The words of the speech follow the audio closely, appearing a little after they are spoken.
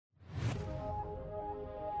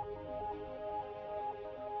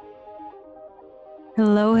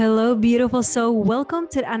Hello, hello, beautiful soul. Welcome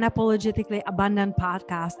to the Unapologetically Abundant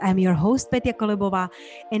podcast. I'm your host, Petya Kolibova,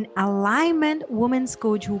 an alignment women's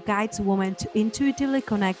coach who guides women to intuitively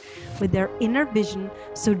connect with their inner vision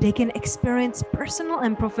so they can experience personal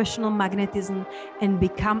and professional magnetism and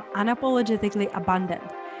become unapologetically abundant.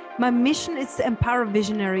 My mission is to empower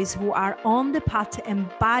visionaries who are on the path to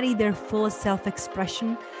embody their fullest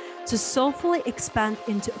self-expression, to soulfully expand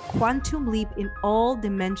into a quantum leap in all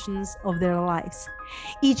dimensions of their lives.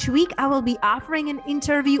 Each week, I will be offering an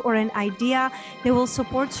interview or an idea that will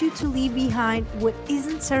support you to leave behind what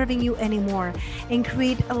isn't serving you anymore and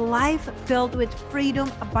create a life filled with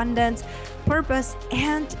freedom, abundance, purpose,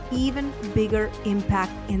 and even bigger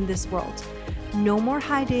impact in this world. No more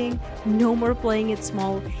hiding, no more playing it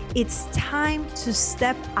small. It's time to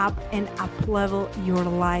step up and up-level your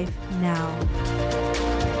life now.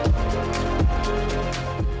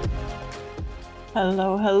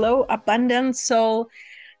 Hello, abundant soul.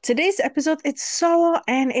 Today's episode,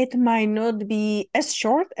 it might not be as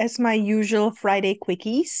short as my usual Friday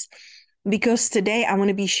quickies, because today I want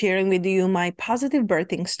to be sharing with you my positive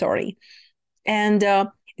birthing story. And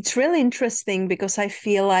it's really interesting because I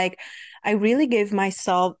feel like I really gave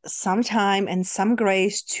myself some time and some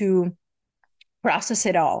grace to process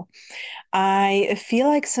it all. I feel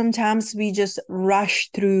like sometimes we just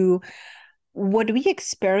rush through what we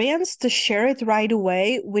experience to share it right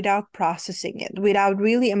away without processing it, without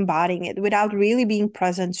really embodying it, without really being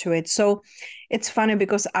present to it. So it's funny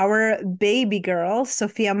because our baby girl,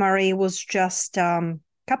 Sophia Marie, was just a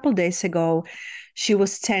couple days ago. She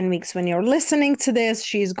was 10 weeks when you're listening to this.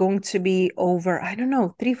 She's going to be over,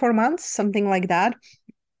 3-4 months, something like that.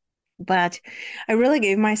 But I really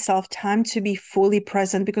gave myself time to be fully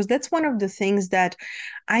present because that's one of the things that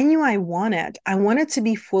I knew I wanted. I wanted to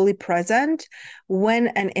be fully present when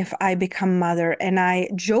and if I become mother. And I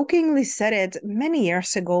jokingly said it many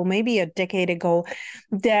years ago, maybe a decade ago,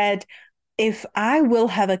 that if I will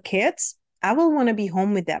have a kids, I will want to be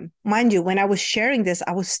home with them. Mind you, when I was sharing this,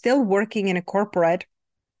 I was still working in a corporate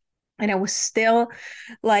and I was still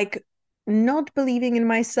like not believing in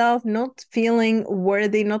myself, not feeling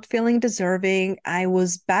worthy, not feeling deserving. I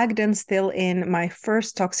was back then still in my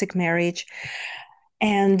first toxic marriage.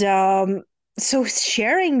 And so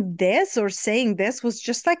sharing this or saying this was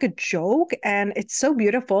just like a joke. And it's so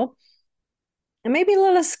beautiful. And maybe a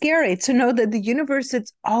little scary to know that the universe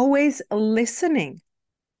is always listening.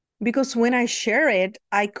 Because when I share it,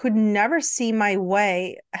 I could never see my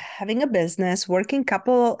way having a business, working a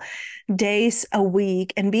couple days a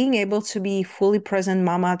week, and being able to be fully present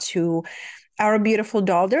mama to our beautiful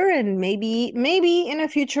daughter. And maybe in the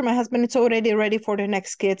future, my husband is already ready for the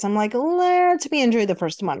next kids. I'm like, let me enjoy the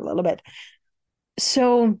first one a little bit.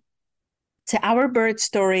 So to our birth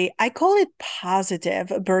story, I call it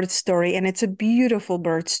positive birth story. And it's a beautiful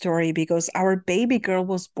birth story because our baby girl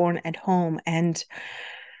was born at home. And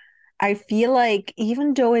I feel like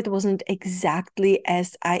even though it wasn't exactly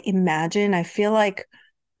as I imagined, I feel like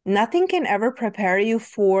nothing can ever prepare you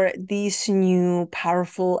for these new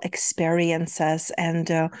powerful experiences.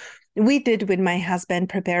 And we did with my husband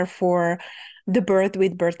prepare for the birth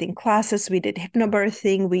with birthing classes. We did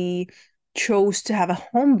hypnobirthing. We chose to have a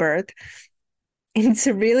home birth. It's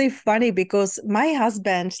really funny because my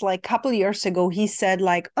husband, like a couple years ago, he said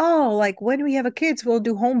like, oh, like when we have a kids, we'll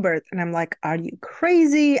do home birth. And I'm like, are you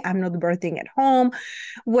crazy? I'm not birthing at home.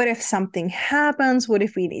 What if something happens? What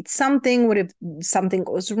if we need something? What if something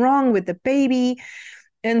goes wrong with the baby?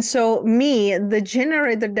 And so me, the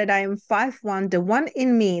generator that I am 5'1", the one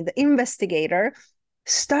in me, the investigator,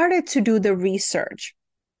 started to do the research.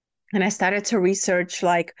 And I started to research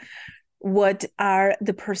like, what are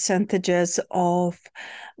the percentages of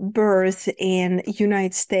birth in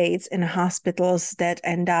United States in hospitals that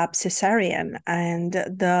end up cesarean, and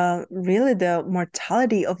the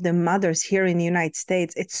mortality of the mothers here in the United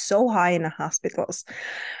States, it's so high in the hospitals.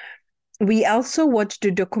 We also watched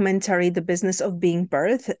the documentary The Business of Being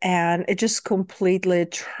Birth, and it just completely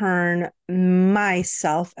turned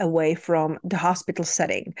myself away from the hospital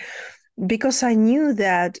setting because I knew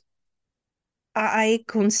that I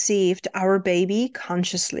conceived our baby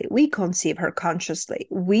consciously. We conceive her consciously.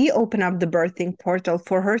 We open up the birthing portal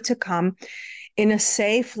for her to come in a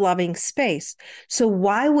safe, loving space. So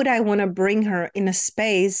why would I want to bring her in a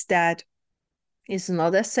space that is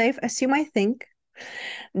not as safe as you might think,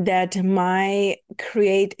 that might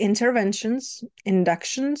create interventions,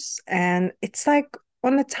 inductions, and it's like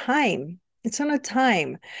on a time. It's on a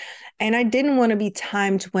time. And I didn't want to be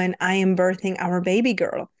timed when I am birthing our baby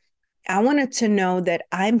girl. I wanted to know that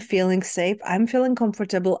I'm feeling safe, I'm feeling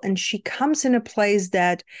comfortable, and she comes in a place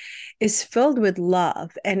that is filled with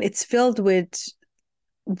love and it's filled with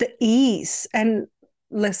the ease. And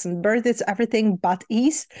listen, birth is everything but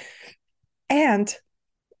ease. And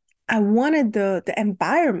I wanted the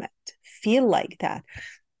environment feel like that.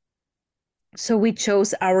 So we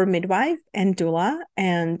chose our midwife and doula,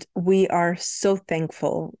 and we are so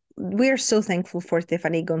thankful. We are so thankful for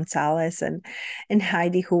Tiffany Gonzalez and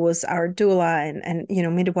Heidi, who was our doula and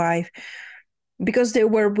midwife, because they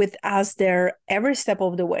were with us there every step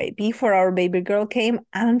of the way, before our baby girl came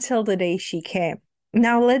until the day she came.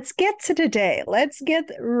 Now let's get to the day. Let's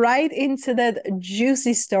get right into that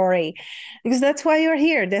juicy story, because that's why you're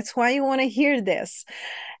here. That's why you want to hear this.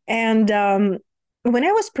 And when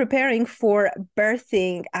I was preparing for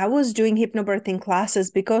birthing, I was doing hypnobirthing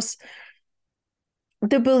classes because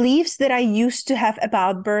the beliefs that I used to have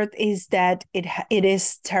about birth is that it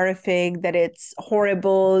is terrific, that it's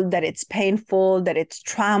horrible, that it's painful, that it's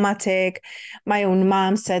traumatic. My own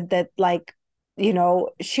mom said that, like,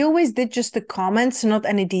 she always did just the comments, not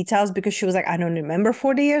any details, because she was like, I don't remember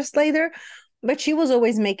 40 years later. But she was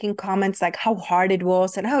always making comments like how hard it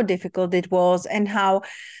was and how difficult it was and how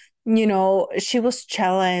she was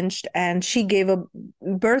challenged, and she gave a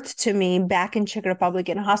birth to me back in Czech Republic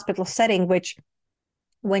in a hospital setting, which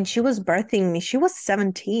when she was birthing me, she was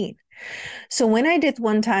 17. So when I did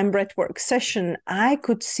one time breathwork session, I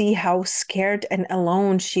could see how scared and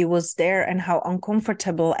alone she was there and how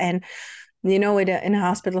uncomfortable. And, in a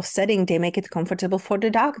hospital setting, they make it comfortable for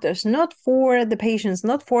the doctors, not for the patients,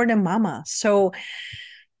 not for the mama. So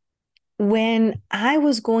when I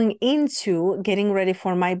was going into getting ready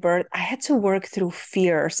for my birth, I had to work through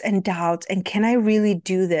fears and doubts. And can I really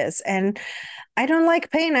do this? And I don't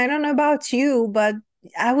like pain. I don't know about you, but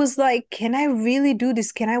I was like, can I really do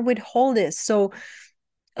this? Can I withhold this? So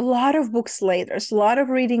a lot of books later, a lot of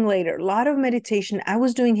reading later, a lot of meditation. I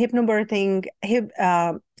was doing hypnobirthing,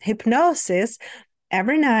 hypnosis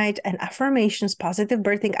every night, and affirmations, positive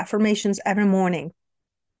birthing affirmations every morning.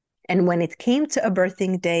 And when it came to a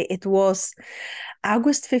birthing day, it was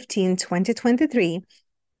August 15, 2023.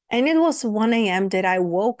 And it was 1 a.m. that I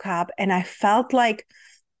woke up and I felt like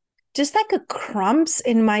just like a crumbs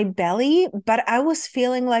in my belly, but I was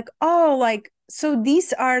feeling like, so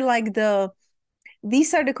these are the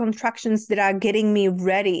contractions that are getting me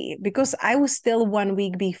ready, because I was still 1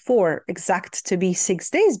 week before, exact to be 6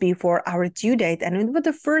 days before our due date. And with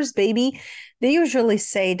the first baby, they usually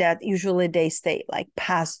say that they stay like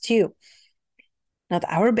past due. Not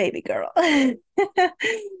our baby girl.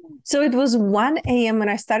 So it was 1 a.m. when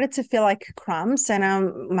I started to feel like crumbs, and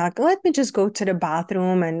I'm like, let me just go to the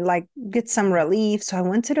bathroom and like get some relief. So I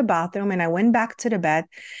went to the bathroom and I went back to the bed,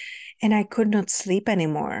 and I could not sleep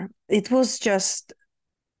anymore. It was just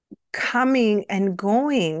coming and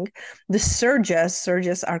going. The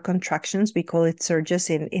surges are contractions. We call it surges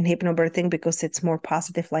in hypnobirthing because it's more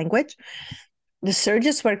positive language. The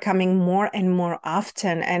surges were coming more and more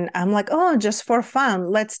often. And I'm like, oh, just for fun,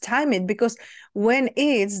 let's time it. Because when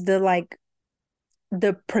it's the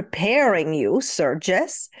preparing you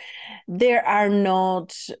surges, there are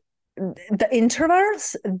not the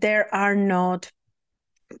intervals, there are not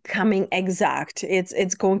coming exact.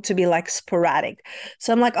 It's going to be like sporadic.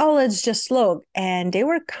 So I'm like, oh, let's just look. And they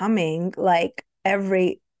were coming like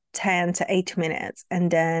every 10 to 8 minutes,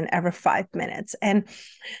 and then every 5 minutes. And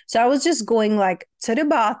so I was just going like to the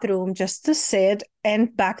bathroom just to sit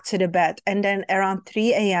and back to the bed. And then around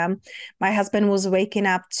 3 a.m., my husband was waking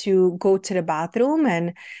up to go to the bathroom.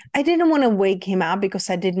 And I didn't want to wake him up because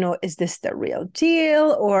I didn't know, is this the real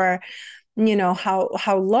deal? Or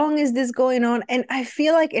how long is this going on? And I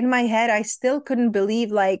feel like in my head, I still couldn't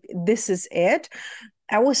believe like this is it.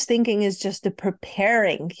 I was thinking it's just the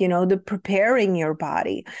preparing your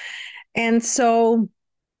body. And so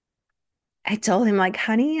I told him like,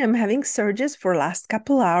 honey, I'm having surges for last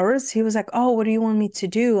couple hours. He was like, oh, what do you want me to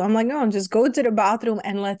do? I'm like, no, just go to the bathroom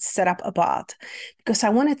and let's set up a bath, because I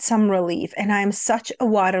wanted some relief. And I'm such a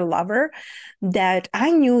water lover that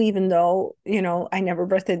I knew, even though, I never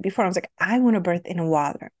birthed before, I was like, I want to birth in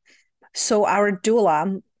water. So our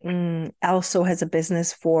doula also has a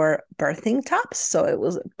business for birthing tops. So it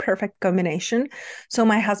was a perfect combination. So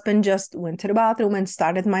my husband just went to the bathroom and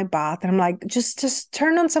started my bath. And I'm like, just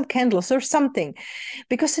turn on some candles or something.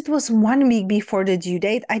 Because it was 1 week before the due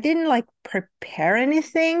date. I didn't like prepare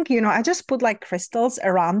anything. I just put like crystals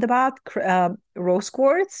around the bath, rose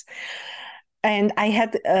quartz. And I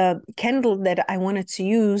had a candle that I wanted to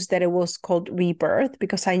use that it was called Rebirth,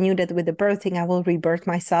 because I knew that with the birthing, I will rebirth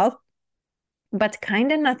myself. But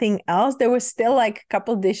kind of nothing else. There was still like a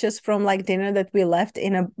couple dishes from like dinner that we left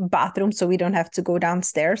in a bathroom, so we don't have to go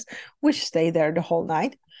downstairs, which stayed there the whole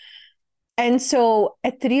night. And so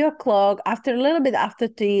at 3 o'clock, after a little bit after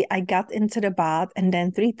 3, I got into the bath, and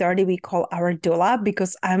then 3:30 we call our doula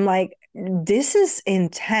because I'm like, this is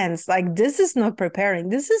intense. Like, this is not preparing.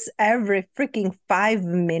 This is every freaking 5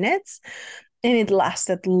 minutes. And it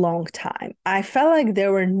lasted a long time. I felt like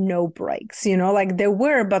there were no breaks, like there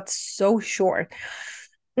were, but so short.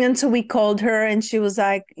 And so we called her and she was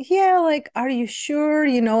like, yeah, like, are you sure?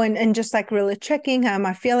 And just like really checking how am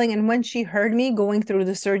I feeling. And when she heard me going through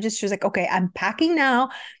the surgeries, she was like, okay, I'm packing now.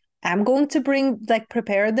 I'm going to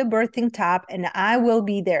prepare the birthing top and I will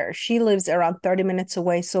be there. She lives around 30 minutes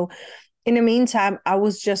away. So in the meantime, I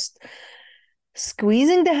was just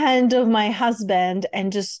squeezing the hand of my husband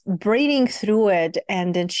and just breathing through it.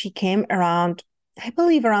 And then she came around, I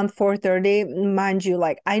believe around 4:30. Mind you,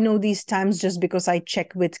 like I know these times just because I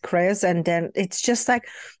check with Chris, and then it's just like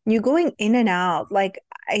you're going in and out. Like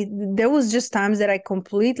there was just times that I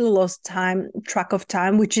completely lost track of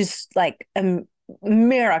time, which is like a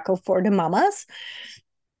miracle for the mamas.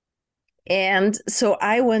 And so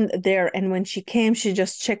I went there, and when she came, she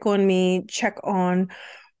just check on me, check on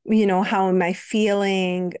how am I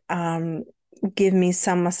feeling, give me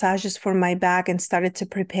some massages for my back, and started to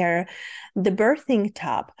prepare the birthing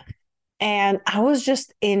tub. And I was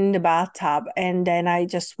just in the bathtub, and then I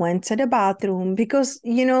just went to the bathroom because,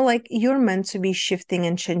 like you're meant to be shifting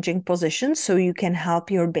and changing positions so you can help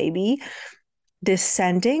your baby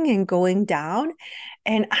descending and going down.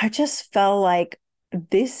 And I just felt like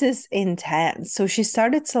this is intense. So she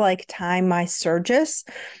started to like time my surges.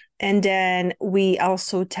 And then we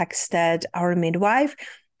also texted our midwife.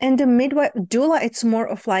 And the midwife doula, it's more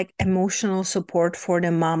of like emotional support for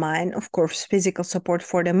the mama and of course physical support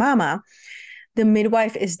for the mama. The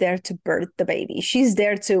midwife is there to birth the baby. She's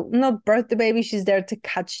there to not birth the baby, she's there to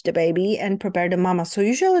catch the baby and prepare the mama. So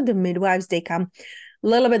usually the midwives, they come a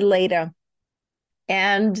little bit later.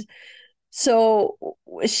 And so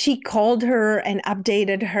she called her and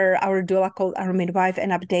updated her. Our doula called our midwife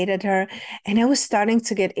and updated her. And I was starting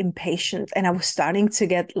to get impatient and I was starting to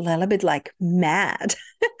get a little bit like mad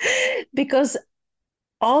because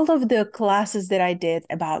all of the classes that I did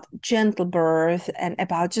about gentle birth and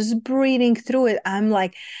about just breathing through it, I'm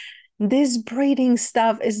like, this breathing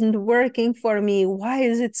stuff isn't working for me. Why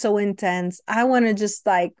is it so intense? I want to just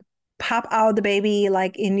like pop out the baby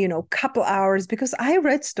like in couple hours, because I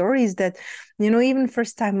read stories that even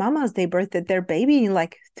first time mamas, they birthed their baby in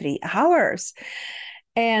like 3 hours.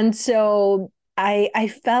 And so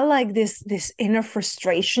I felt like this inner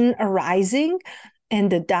frustration arising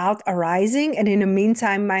and the doubt arising. And in the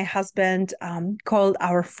meantime, my husband called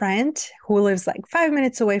our friend who lives like 5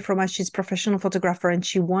 minutes away from us. She's a professional photographer and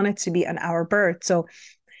she wanted to be on our birth. So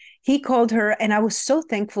he called her and I was so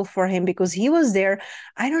thankful for him because he was there.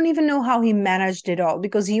 I don't even know how he managed it all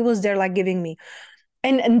because he was there like giving me.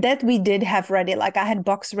 And that we did have ready. Like I had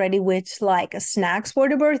box ready with like snacks for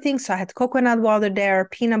the birthing. So I had coconut water there,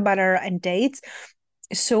 peanut butter and dates.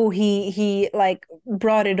 So he like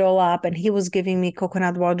brought it all up and he was giving me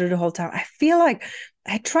coconut water the whole time. I feel like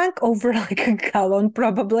I drank over like a gallon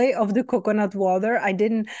probably of the coconut water. I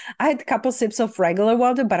had a couple sips of regular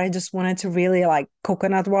water, but I just wanted to really like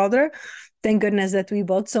coconut water. Thank goodness that we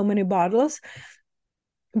bought so many bottles.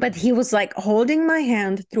 But he was like holding my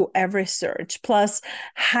hand through every surge. Plus,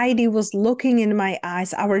 Heidi was looking in my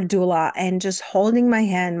eyes, our doula, and just holding my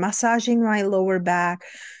hand, massaging my lower back,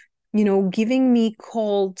 giving me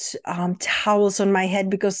cold towels on my head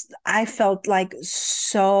because I felt like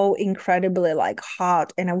so incredibly like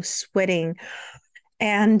hot and I was sweating.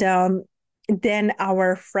 And then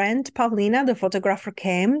our friend Pavlina, the photographer,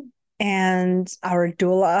 came, and our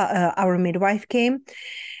doula, our midwife came.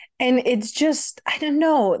 And it's just, I don't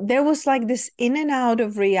know, there was like this in and out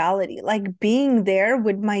of reality, like being there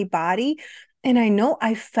with my body. And I know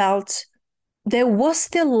I felt there was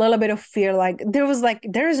still a little bit of fear. Like there was like,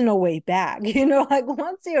 there is no way back, like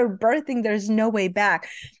once you're birthing, there's no way back.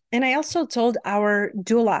 And I also told our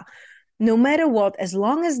doula, no matter what, as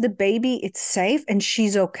long as the baby is safe and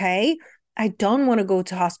she's okay, I don't want to go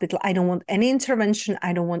to hospital. I don't want any intervention.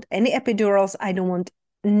 I don't want any epidurals. I don't want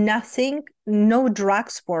nothing, no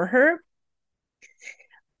drugs for her.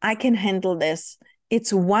 I can handle this.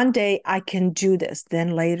 It's one day I can do this.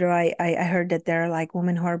 Then later I heard that there are like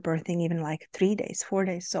women who are birthing even like 3 days, 4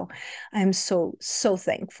 days. So I'm so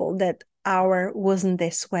thankful that our wasn't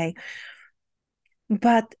this way.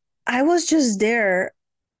 But I was just there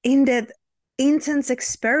in that intense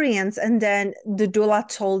experience, and then the doula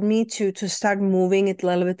told me to start moving it a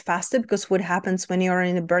little bit faster, because what happens when you're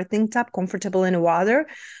in a birthing tub, comfortable in the water,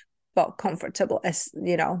 well, comfortable, as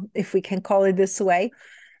if we can call it this way,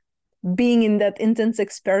 being in that intense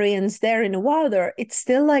experience there in the water, it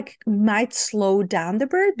still like might slow down the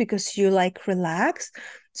birth because you like relax.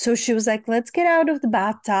 So she was like, let's get out of the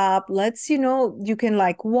bathtub. Let's, you can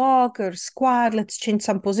like walk or squat. Let's change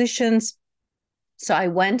some positions. So I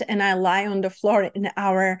went and I lie on the floor in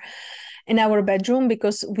our bedroom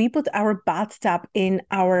because we put our bathtub in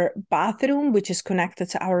our bathroom, which is connected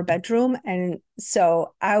to our bedroom. And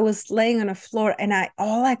so I was laying on the floor and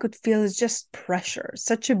all I could feel is just pressure,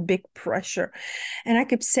 such a big pressure. And I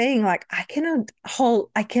kept saying like, I cannot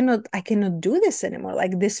do this anymore.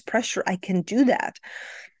 Like this pressure, I can do that.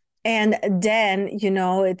 And then,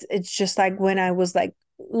 it's just like when I was like,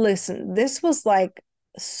 listen, this was like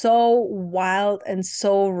so wild and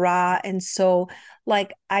so raw and so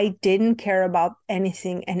like I didn't care about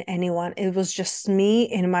anything and anyone. It was just me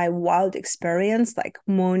in my wild experience, like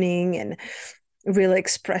moaning and really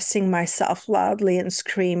expressing myself loudly and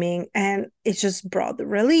screaming. And it just brought the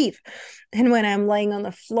relief. And when I'm laying on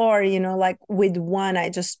the floor, like with one, I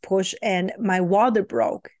just push and my water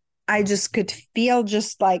broke. I just could feel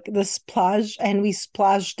just like the splash, and we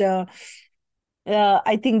splashed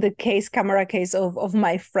I think the camera case of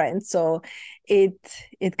my friend. So it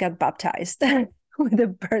got baptized with the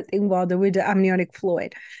birthing water, with the amniotic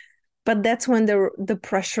fluid. But that's when the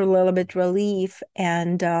pressure a little bit relief,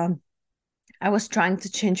 and I was trying to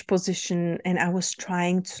change position, and I was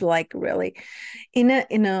trying to like really in a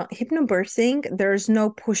hypnobirthing, there's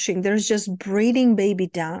no pushing, there's just breathing baby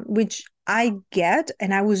down, which I get,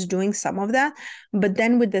 and I was doing some of that. But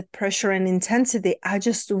then with the pressure and intensity, I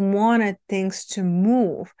just wanted things to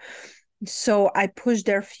move. So I pushed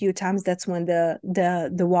there a few times. That's when the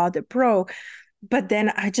water broke. But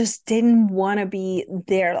then I just didn't want to be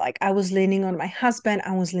there. Like I was leaning on my husband,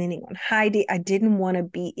 I was leaning on Heidi. I didn't want to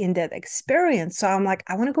be in that experience. So I'm like,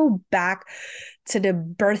 I want to go back to the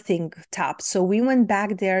birthing tub. So we went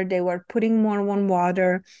back there. They were putting more warm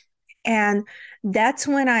water. And that's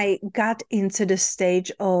when I got into the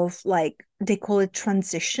stage of like, they call it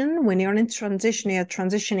transition. When you're in transition, you're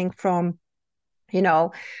transitioning from,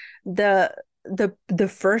 the the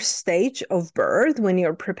first stage of birth, when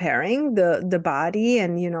you're preparing the body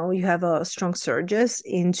and you have a strong surges,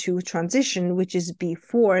 into transition, which is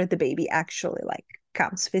before the baby actually like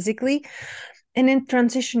comes physically. And in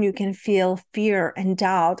transition, you can feel fear and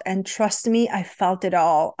doubt. And trust me, I felt it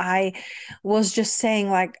all. I was just saying,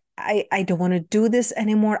 like, I don't want to do this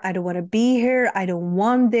anymore. I don't want to be here. I don't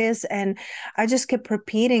want this. And I just kept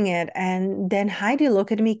repeating it. And then Heidi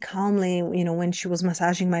looked at me calmly, when she was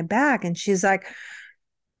massaging my back. And she's like,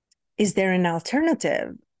 is there an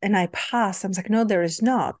alternative? And I paused. I was like, no, there is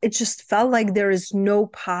not. It just felt like there is no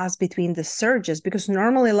pause between the surges, because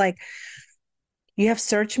normally, like, you have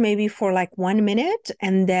surge maybe for like 1 minute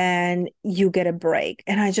and then you get a break.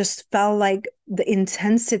 And I just felt like the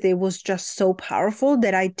intensity was just so powerful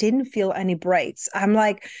that I didn't feel any breaks. I'm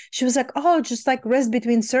like, she was like, oh, just like rest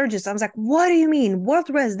between surges. I was like, what do you mean? What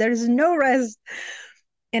rest? There is no rest.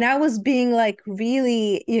 And I was being like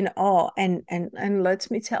really in awe. And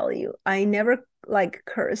let me tell you, I never like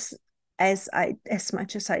curse as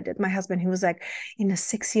much as I did. My husband, he was like, in the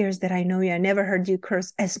 6 years that I know you, I never heard you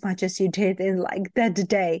curse as much as you did in like that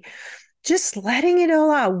day. Just letting it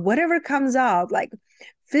all out, whatever comes out, like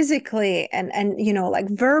physically and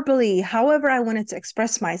like verbally, however I wanted to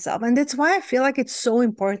express myself. And that's why I feel like it's so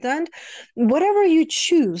important, whatever you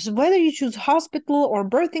choose, whether you choose hospital or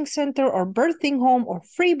birthing center or birthing home or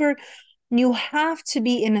free birth, you have to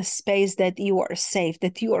be in a space that you are safe,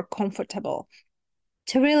 that you are comfortable,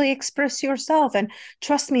 to really express yourself. And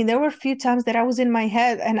trust me, there were a few times that I was in my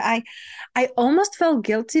head and I almost felt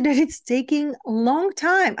guilty that it's taking a long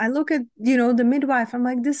time. I look at, the midwife, I'm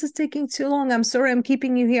like, this is taking too long. I'm sorry, I'm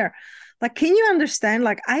keeping you here. Like, can you understand?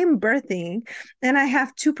 Like, I'm birthing and I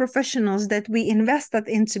have 2 professionals that we invested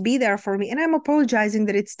in to be there for me. And I'm apologizing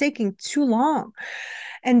that it's taking too long.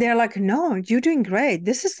 And they're like, no, you're doing great.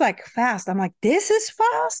 This is like fast. I'm like, this is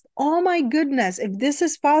fast? Oh my goodness. If this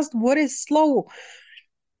is fast, what is slow?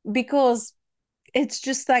 Because it's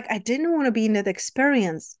just like I didn't want to be in that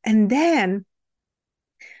experience. And then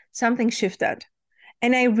something shifted.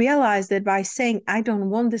 And I realized that by saying, I don't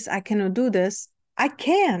want this, I cannot do this, I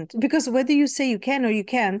can't. Because whether you say you can or you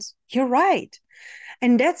can't, you're right.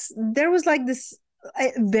 And there was like this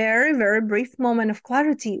very, very brief moment of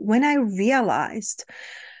clarity when I realized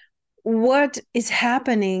what is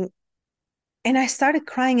happening. And I started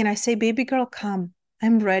crying and I say, baby girl, come.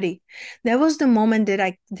 I'm ready. That was the moment that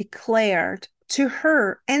I declared to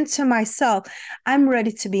her and to myself, I'm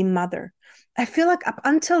ready to be mother. I feel like up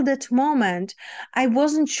until that moment, I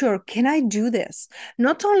wasn't sure, can I do this?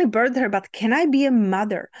 Not only birth her, but can I be a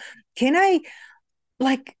mother? Can I,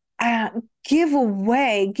 like,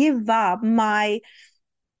 give up my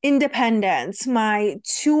independence, my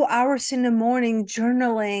 2 hours in the morning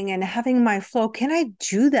journaling and having my flow. Can I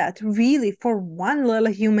do that really for one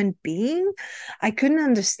little human being? I couldn't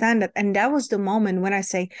understand it. And that was the moment when I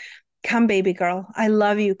say, come, baby girl, I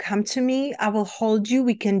love you. Come to me. I will hold you.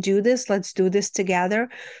 We can do this. Let's do this together.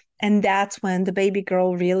 And that's when the baby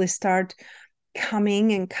girl really started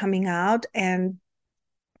coming out. And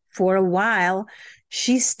for a while,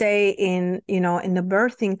 she stayed in the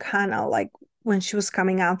birthing canal. Like when she was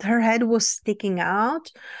coming out, her head was sticking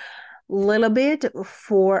out a little bit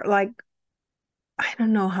for like, I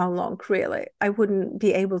don't know how long, really. I wouldn't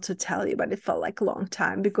be able to tell you, but it felt like a long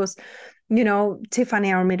time because,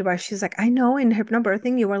 Tiffany, our midwife, she's like, I know in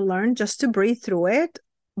hypnobirthing you will learn just to breathe through it,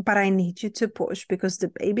 but I need you to push because the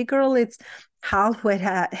baby girl, it's halfway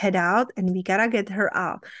head out and we gotta get her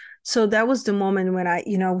out. So that was the moment when I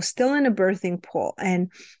was still in a birthing pool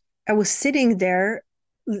and I was sitting there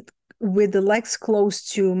with the legs close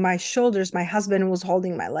to my shoulders. My husband was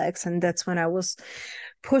holding my legs, and that's when I was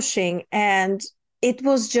pushing. And it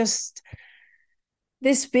was just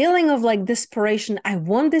this feeling of like desperation. I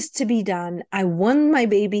want this to be done. I want my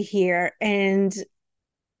baby here. And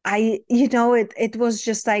it was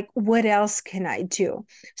just like, what else can I do?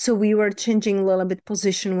 So we were changing a little bit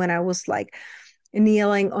position when I was like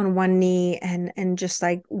kneeling on one knee and just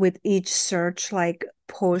like with each surge, like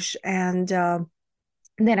push. And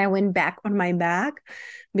then I went back on my back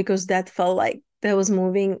because that felt like that was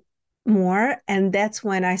moving more. And that's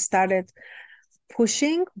when I started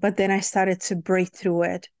pushing, but then I started to breathe through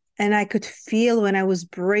it. And I could feel when I was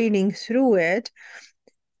breathing through it,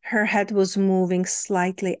 her head was moving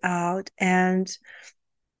slightly out. And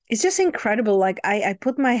it's just incredible. Like I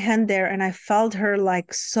put my hand there and I felt her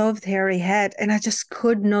like soft, hairy head. And I just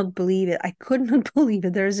could not believe it. I could not believe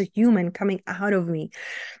it. There's a human coming out of me.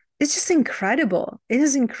 It's just incredible. It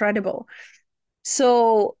is incredible.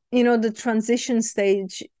 So, the transition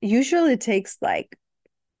stage usually takes like,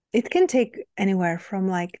 it can take anywhere from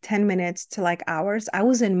like 10 minutes to like hours. I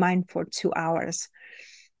was in mine for 2 hours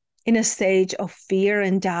in a stage of fear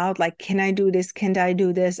and doubt. Like, can I do this? Can I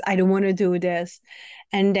do this? I don't want to do this.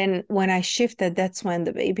 And then when I shifted, that's when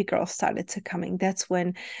the baby girl started to coming. That's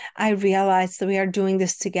when I realized that we are doing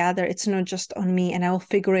this together. It's not just on me, and I will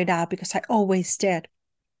figure it out because I always did.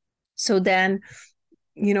 So then,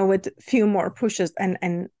 with a few more pushes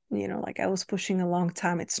and like I was pushing a long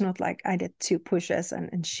time. It's not like I did 2 pushes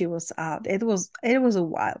and she was out. It was a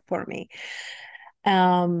while for me.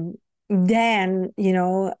 Then,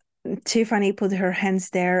 Tiffany put her hands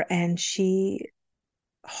there and she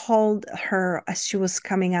held her as she was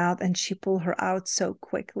coming out, and she pulled her out so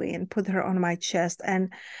quickly and put her on my chest.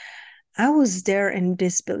 And I was there in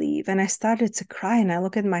disbelief, and I started to cry. And I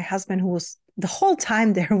looked at my husband, who was the whole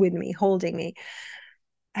time there with me, holding me.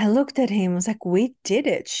 I looked at him, I was like, we did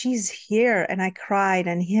it. She's here. And I cried,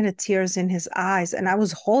 and he had the tears in his eyes. And I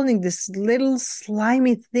was holding this little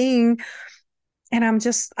slimy thing. And I'm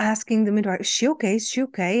just asking the midwife, is she okay? Is she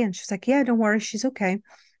okay? And she's like, yeah, don't worry, she's okay.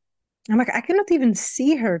 I'm like, I cannot even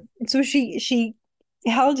see her. So she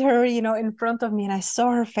held her, in front of me, and I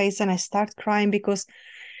saw her face and I started crying because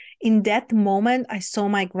in that moment, I saw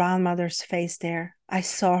my grandmother's face there. I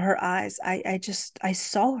saw her eyes. I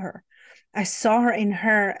saw her. I saw her in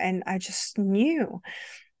her, and I just knew.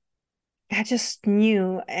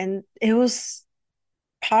 And it was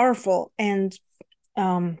powerful. And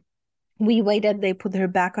we waited. They put her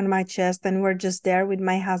back on my chest, and we're just there with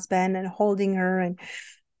my husband and holding her. And,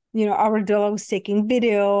 our doula was taking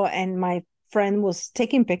video, and my friend was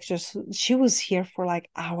taking pictures. She was here for like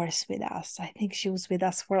hours with us. I think she was with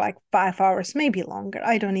us for like 5 hours, maybe longer.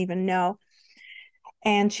 I don't even know.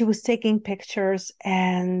 And she was taking pictures,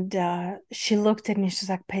 and she looked at me. She's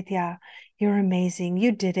like, Petya, you're amazing.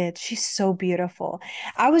 You did it. She's so beautiful.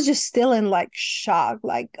 I was just still in like shock,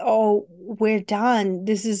 like, oh, we're done.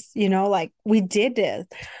 This is, like we did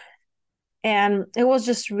it. And it was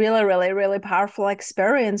just really, really, really powerful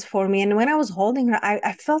experience for me. And when I was holding her,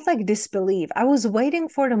 I felt like disbelief. I was waiting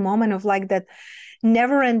for the moment of like that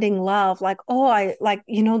never-ending love, like, oh, I like,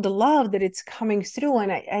 the love that it's coming through.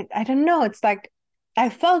 And I don't know. It's like I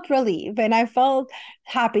felt relief, and I felt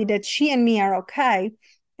happy that she and me are okay.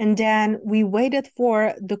 And then we waited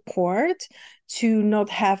for the cord to not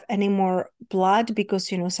have any more blood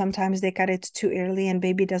because, sometimes they cut it too early and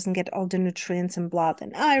baby doesn't get all the nutrients and blood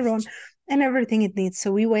and iron and everything it needs.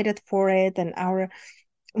 So we waited for it, and our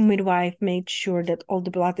midwife made sure that all the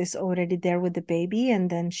blood is already there with the baby. And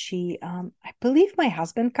then she, I believe my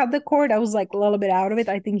husband cut the cord. I was like a little bit out of it.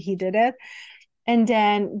 I think he did it. And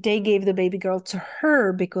then they gave the baby girl to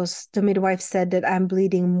her because the midwife said that I'm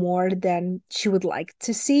bleeding more than she would like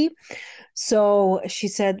to see. So she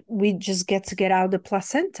said, we just get to get out the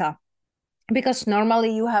placenta, because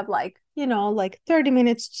normally you have like, you know, like 30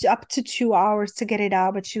 minutes up to 2 hours to get it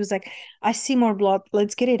out. But she was like, I see more blood.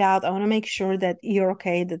 Let's get it out. I want to make sure that you're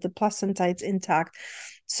okay, that the placenta is intact.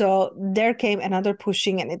 So there came another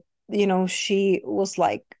pushing, and it, you know, she was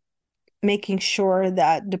like making sure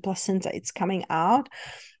that the placenta is coming out.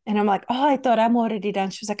 And I'm like, oh, I thought I'm already done.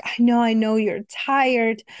 She was like, I know you're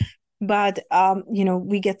tired, but you know,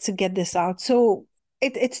 we get to get this out. So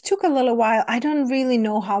it took a little while. I don't really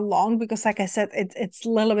know how long, because like I said, it's a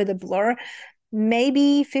little bit a blur.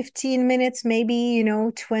 Maybe 15 minutes, maybe, you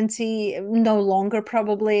know, 20, no longer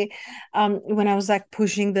probably. When I was like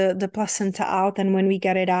pushing the placenta out, and when we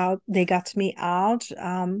got it out, they got me out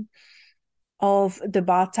of the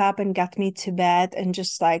bathtub and got me to bed and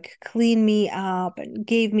just like cleaned me up and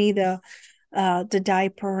gave me the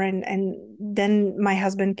diaper, and then my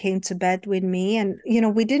husband came to bed with me, and you know,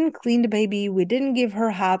 we didn't clean the baby, we didn't give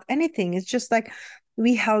her hot anything. It's just like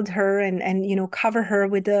we held her and you know, cover her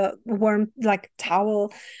with a warm like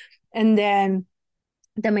towel. And then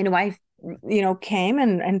the midwife, you know, came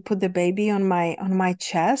and put the baby on my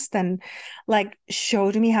chest and like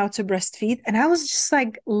showed me how to breastfeed. And I was just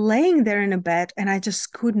like laying there in a bed, and I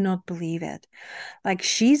just could not believe it. Like,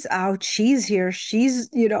 she's out, she's here, she's,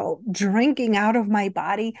 you know, drinking out of my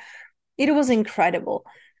body. It was incredible.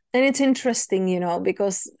 And it's interesting, you know,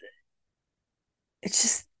 because it's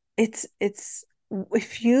just, it's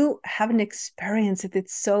if you haven't experienced it,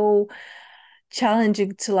 it's so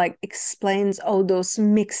challenging to like explain all those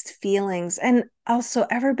mixed feelings. And also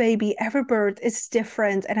every baby, every birth is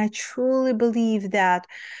different. And I truly believe that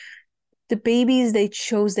the babies, they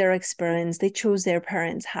chose their experience, they chose their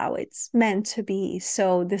parents, how it's meant to be.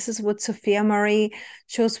 So this is what Sophia Marie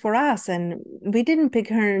chose for us, and we didn't pick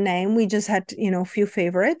her name, we just had, you know, a few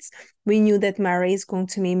favorites. We knew that Mary is going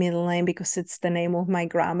to be middle name because it's the name of my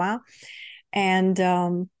grandma.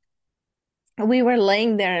 And we were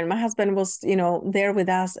laying there, and my husband was, you know, there with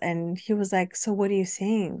us, and he was like, so what are you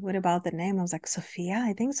saying, what about the name? I was like, Sophia,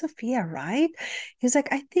 I think Sophia, right? He was like,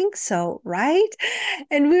 I think so, right?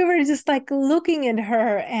 And we were just like looking at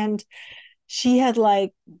her, and she had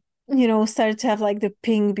like, you know, started to have like the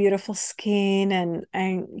pink beautiful skin,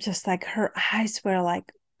 and just like her eyes were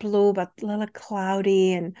like blue but a little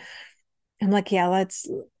cloudy. And I'm like, yeah, let's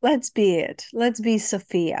be it. Let's be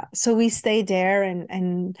Sophia. So we stay there,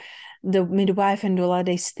 and the midwife and doula,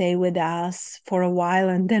 they stay with us for a while.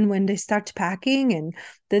 And then when they start packing and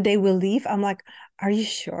that they will leave, I'm like, are you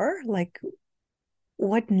sure? Like,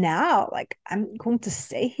 what now? Like, I'm going to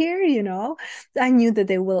stay here, you know? I knew that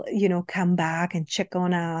they will, you know, come back and check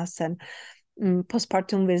on us and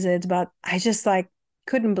postpartum visits, but I just like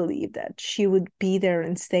couldn't believe that she would be there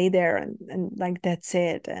and stay there, and like that's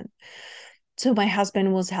it. And so my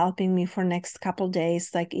husband was helping me for next couple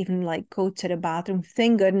days, like even like go to the bathroom.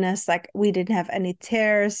 Thank goodness, like we didn't have any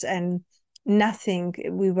tears and nothing.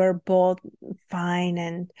 We were both fine,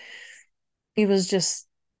 and it was just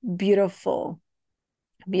beautiful,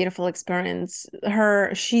 beautiful experience.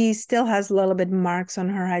 She still has a little bit marks on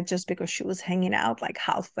her head just because she was hanging out like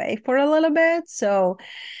halfway for a little bit. So,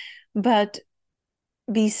 but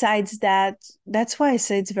besides that, that's why I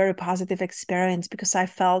say it's a very positive experience, because I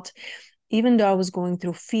felt, even though I was going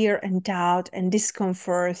through fear and doubt and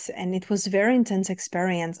discomfort, and it was a very intense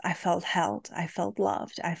experience, I felt held, I felt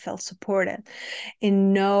loved, I felt supported.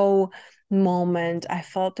 In no moment I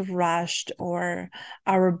felt rushed, or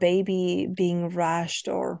our baby being rushed,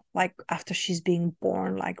 or like after she's being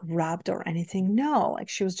born, like rubbed or anything. No, like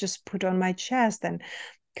she was just put on my chest and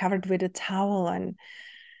covered with a towel, and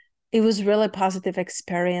it was really positive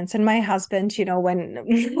experience. And my husband, you know, when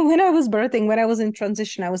when I was birthing, when I was in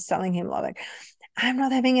transition, I was telling him like, I'm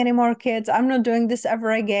not having any more kids, I'm not doing this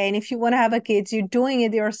ever again. If you want to have a kid, you're doing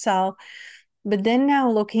it yourself. But then now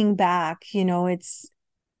looking back, you know, it's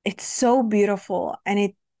so beautiful, and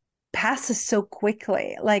it passes so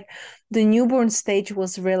quickly. Like, the newborn stage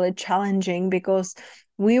was really challenging because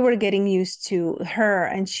we were getting used to her,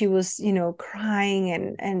 and she was, you know, crying,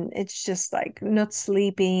 and it's just like not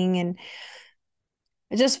sleeping. And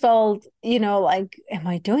I just felt, you know, like, am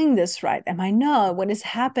I doing this right? Am I not? What is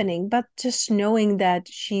happening? But just knowing that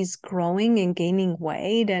she's growing and gaining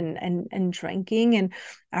weight and drinking, and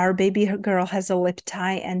our baby girl has a lip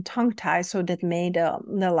tie and tongue tie, so that made the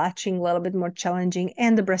latching a little bit more challenging,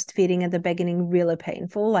 and the breastfeeding at the beginning really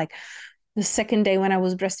painful. Like, the second day when I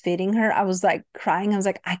was breastfeeding her, I was like crying. I was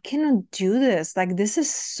like, I cannot do this. Like, this is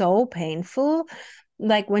so painful.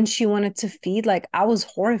 Like, when she wanted to feed, like I was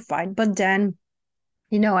horrified. But then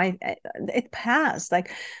it passed.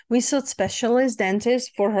 Like, we sought specialist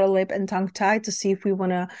dentist for her lip and tongue tie to see if we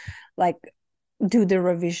want to like do the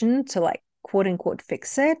revision to like quote unquote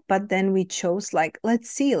fix it. But then we chose like, let's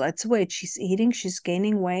see, let's wait. She's eating, she's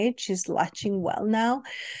gaining weight, she's latching well now.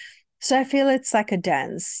 So I feel it's like a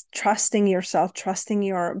dance, trusting yourself, trusting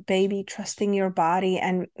your baby, trusting your body.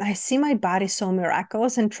 And I see my body so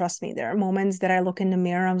miraculous. And trust me, there are moments that I look in the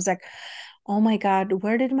mirror, I was like, oh my God,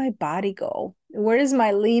 where did my body go? Where is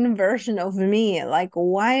my lean version of me? Like,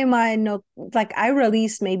 why am I not like, I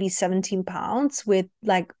released maybe 17 pounds with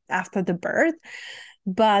like after the birth,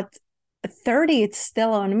 but 30, it's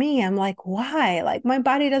still on me. I'm like, why? Like, my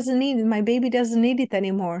body doesn't need it, my baby doesn't need it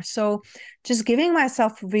anymore. So just giving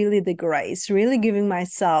myself really the grace, really giving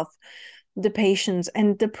myself the patience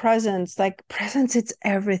and the presence. Like, presence, it's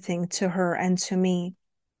everything to her and to me.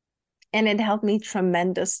 And it helped me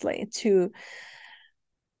tremendously to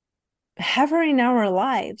have her in our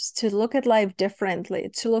lives, to look at life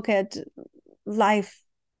differently, to look at life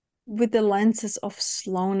with the lenses of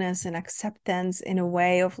slowness and acceptance, in a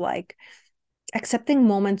way of like accepting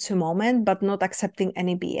moment to moment, but not accepting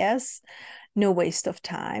any BS, no waste of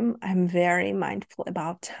time. I'm very mindful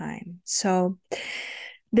about time. So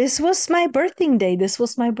this was my birthing day. This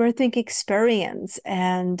was my birthing experience.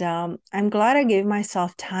 And I'm glad I gave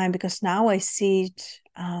myself time, because now I see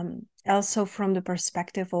it also from the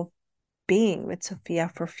perspective of being with Sophia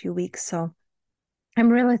for a few weeks. So I'm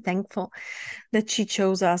really thankful that she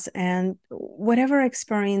chose us. And whatever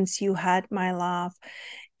experience you had, my love,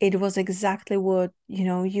 it was exactly what,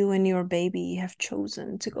 you and your baby have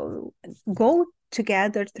chosen to go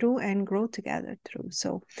together through and grow together through.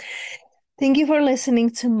 So thank you for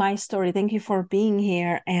listening to my story. Thank you for being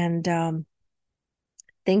here. And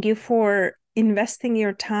thank you for investing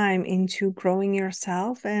your time into growing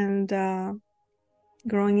yourself and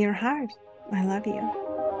growing your heart. I love you.